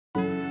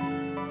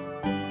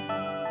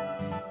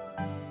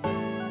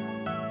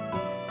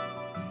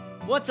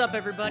What's up,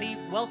 everybody?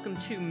 Welcome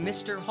to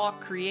Mr.Hawk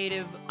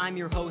Creative. I'm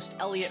your host,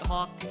 Elliot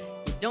Hawk.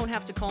 You don't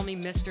have to call me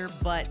Mr.,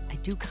 but I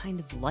do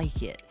kind of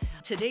like it.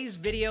 Today's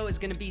video is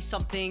going to be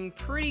something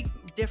pretty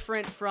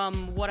different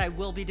from what I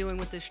will be doing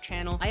with this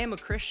channel. I am a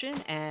Christian,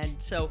 and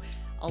so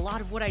a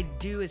lot of what I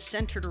do is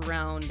centered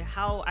around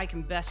how I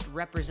can best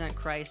represent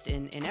Christ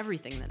in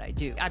everything that I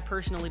do. I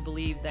personally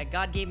believe that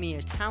God gave me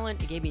a talent,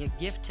 He gave me a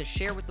gift to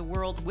share with the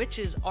world, which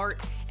is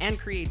art and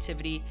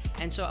creativity,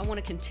 and so I want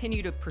to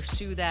continue to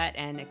pursue that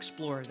and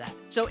explore that.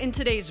 So in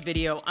today's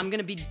video, I'm going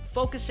to be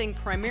focusing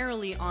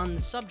primarily on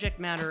the subject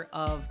matter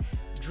of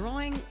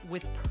drawing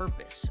with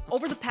purpose.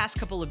 Over the past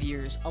couple of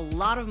years, a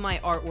lot of my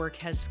artwork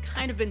has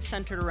kind of been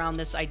centered around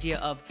this idea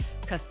of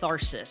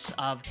catharsis,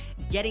 of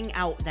getting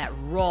out that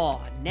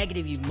raw,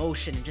 negative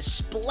emotion and just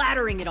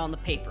splattering it on the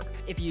paper.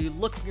 If you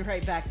look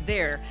right back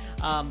there,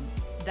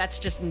 that's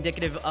just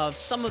indicative of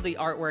some of the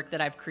artwork that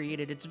I've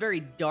created. It's very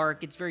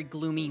dark, it's very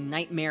gloomy,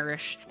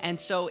 nightmarish, and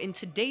so in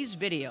today's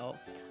video,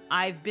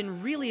 I've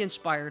been really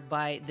inspired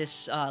by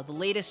this, the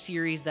latest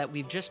series that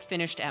we've just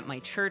finished at my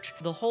church.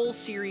 The whole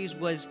series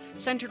was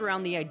centered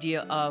around the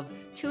idea of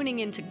tuning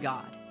into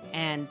God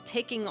and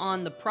taking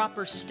on the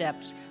proper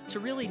steps to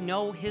really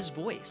know His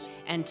voice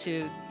and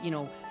to,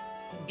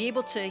 be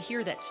able to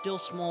hear that still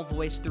small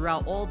voice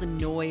throughout all the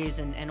noise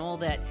and all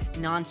that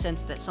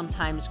nonsense that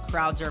sometimes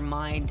crowds our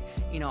mind.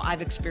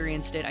 I've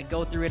experienced it. I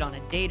go through it on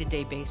a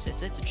day-to-day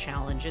basis. It's a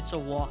challenge. It's a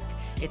walk.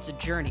 It's a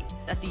journey.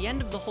 At the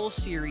end of the whole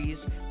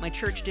series, my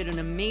church did an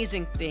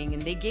amazing thing,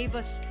 and they gave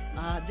us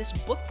this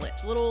booklet,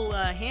 this little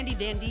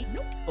handy-dandy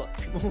notebook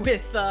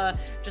with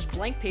just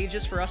blank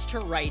pages for us to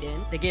write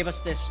in. They gave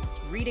us this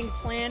reading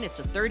plan. It's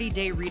a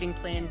 30-day reading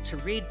plan to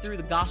read through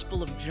the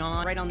Gospel of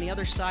John. Right on the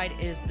other side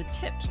is the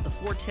tips, the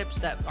 4 tips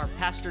that our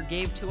pastor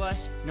gave to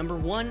us. Number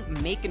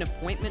 1, make an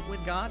appointment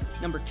with God.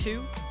 Number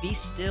 2, be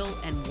still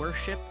and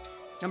worship.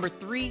 Number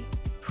 3,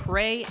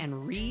 pray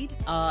and read.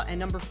 And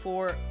number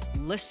 4,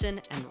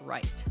 listen and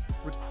write.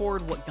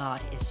 Record what God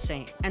is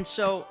saying. And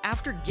so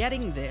after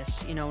getting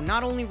this,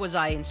 not only was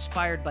I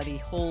inspired by the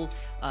whole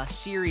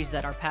series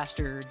that our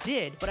pastor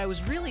did, but I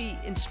was really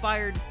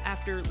inspired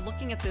after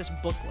looking at this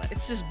booklet.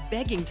 It's just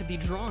begging to be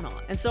drawn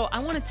on. And so I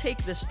want to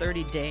take this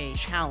 30-day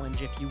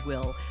challenge, if you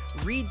will,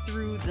 read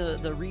through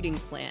the reading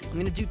plan. I'm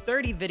going to do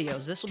 30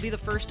 videos. This will be the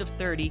first of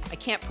 30. I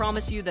can't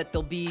promise you that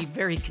they'll be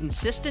very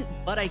consistent,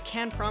 but I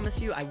can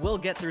promise you I will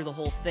get through the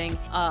whole thing.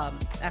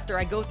 After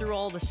I go through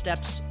all the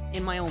steps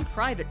in my own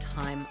private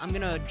time, I'm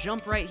gonna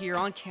jump right here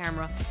on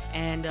camera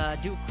and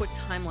do a quick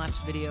time-lapse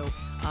video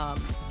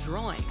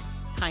drawing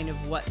kind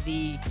of what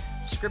the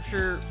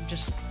scripture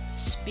just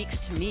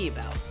speaks to me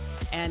about.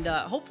 And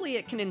hopefully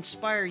it can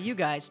inspire you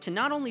guys to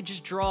not only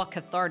just draw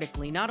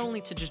cathartically, not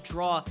only to just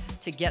draw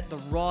to get the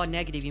raw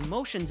negative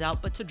emotions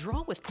out, but to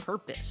draw with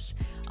purpose.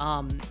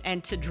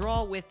 And to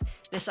draw with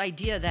this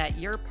idea that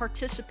you're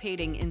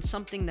participating in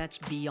something that's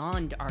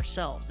beyond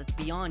ourselves, that's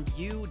beyond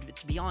you,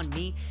 it's beyond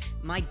me.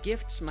 My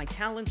gifts, my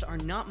talents are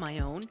not my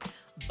own.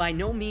 By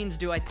no means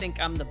do I think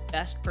I'm the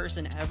best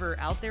person ever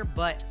out there,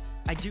 but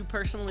I do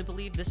personally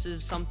believe this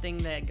is something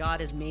that God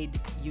has made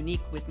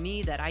unique with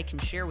me that I can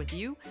share with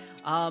you.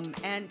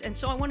 And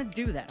so I want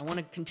to do that. I want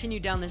to continue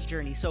down this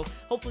journey. So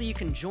hopefully you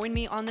can join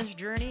me on this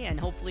journey, and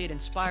hopefully it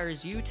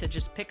inspires you to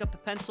just pick up a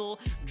pencil,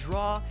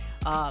 draw.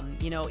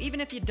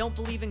 Even if you don't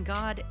believe in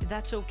God,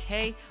 that's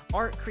okay.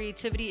 Art,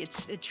 creativity,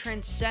 it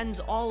transcends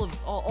all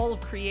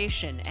of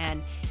creation,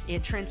 and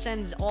it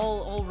transcends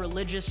all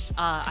religious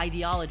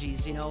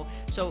ideologies,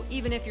 So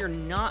even if you're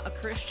not a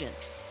Christian,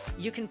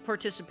 you can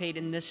participate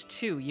in this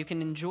too. You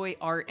can enjoy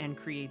art and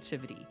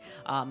creativity.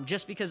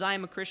 Just because I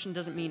am a Christian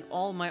doesn't mean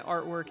all my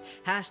artwork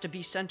has to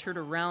be centered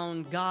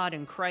around God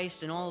and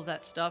Christ and all of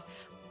that stuff.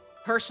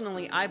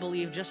 Personally, I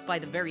believe just by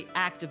the very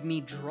act of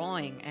me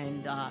drawing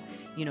and,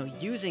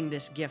 using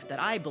this gift that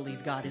I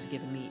believe God has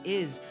given me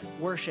is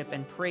worship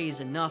and praise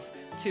enough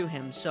to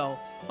Him. So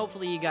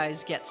hopefully you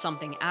guys get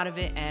something out of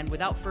it, and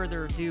without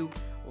further ado,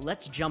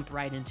 let's jump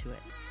right into it.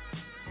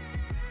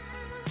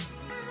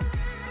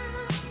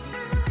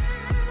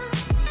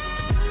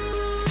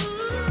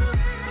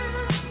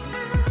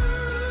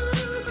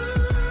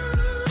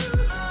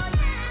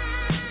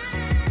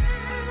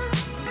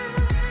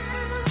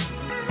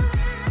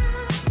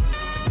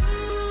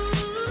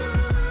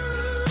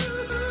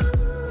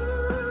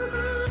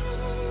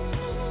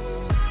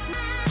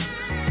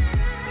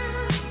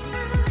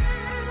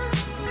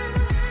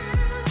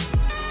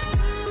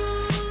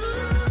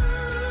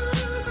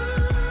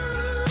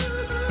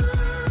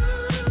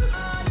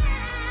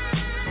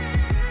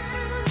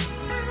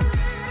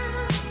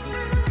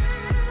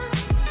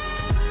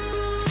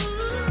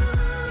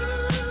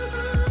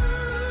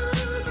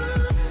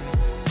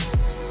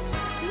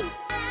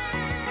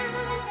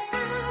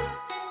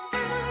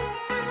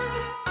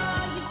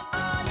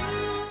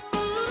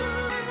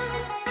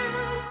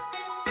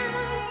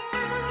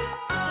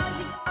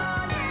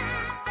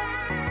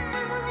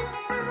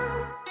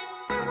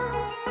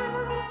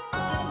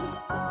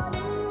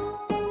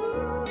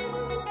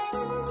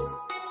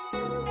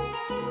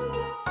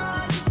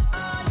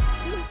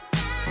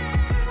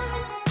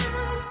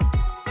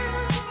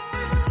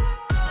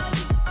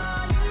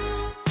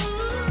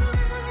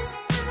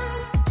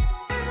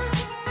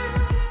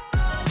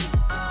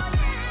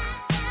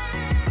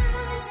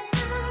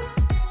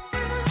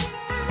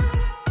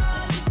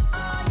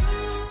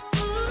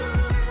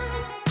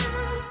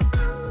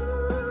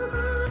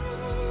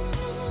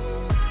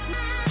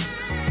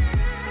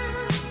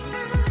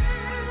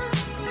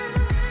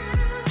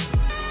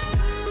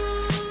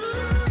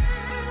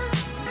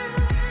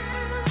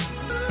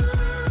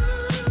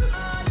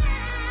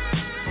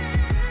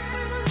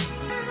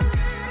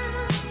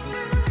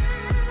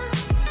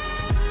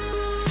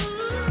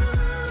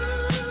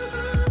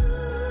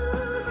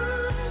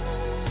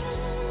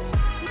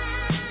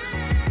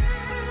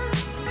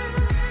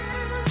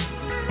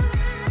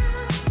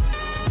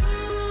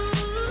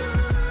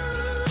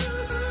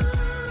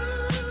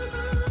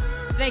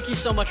 you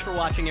so much for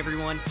watching,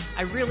 everyone.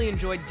 I really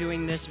enjoyed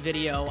doing this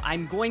video.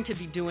 I'm going to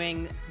be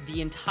doing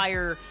the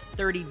entire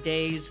 30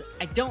 days.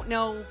 I don't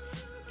know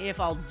if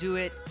I'll do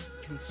it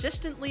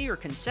consistently or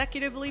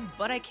consecutively,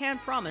 but I can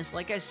promise,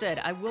 like I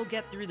said, I will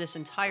get through this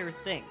entire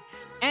thing.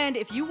 And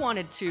if you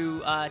wanted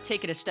to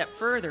take it a step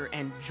further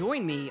and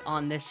join me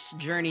on this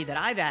journey that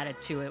I've added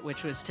to it,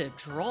 which was to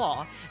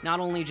draw, not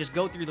only just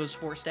go through those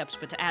 4 steps,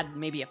 but to add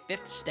maybe a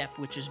 5th step,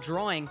 which is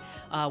drawing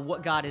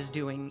what God is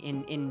doing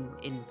in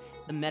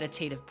the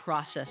meditative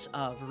process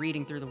of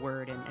reading through the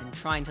Word and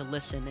trying to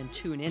listen and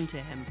tune into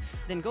Him,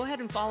 then go ahead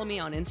and follow me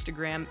on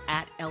Instagram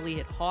at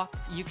 @ElliotHawk.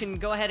 You can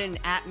go ahead and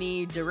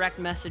 @me, direct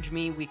message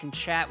me, we can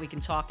chat, we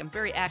can talk. I'm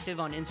very active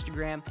on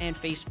Instagram and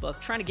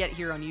Facebook, trying to get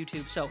here on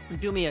YouTube, so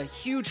do me a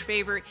huge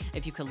favor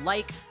if you could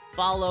like,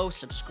 follow,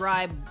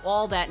 subscribe,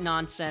 all that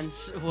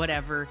nonsense,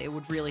 whatever. It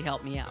would really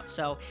help me out.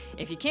 So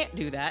if you can't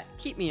do that,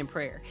 keep me in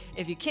prayer.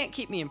 If you can't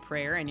keep me in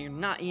prayer and you're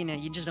not,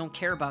 you just don't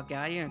care about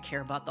God, you don't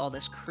care about all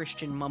this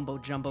Christian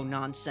mumbo-jumbo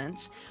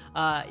nonsense,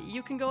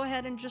 you can go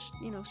ahead and just,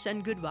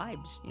 send good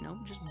vibes,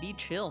 just be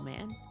chill,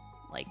 man.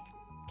 Like,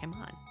 come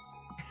on.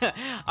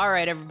 All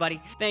right,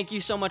 everybody. Thank you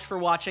so much for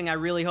watching. I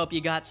really hope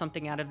you got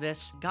something out of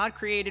this. God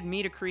created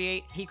me to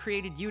create. He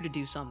created you to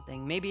do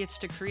something. Maybe it's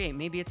to create.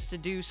 Maybe it's to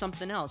do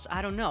something else.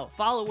 I don't know.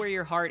 Follow where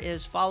your heart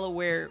is. Follow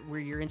where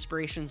your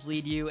inspirations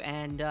lead you.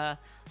 And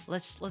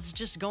let's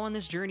just go on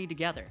this journey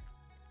together.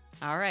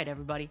 All right,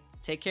 everybody.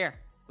 Take care.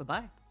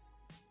 Bye-bye.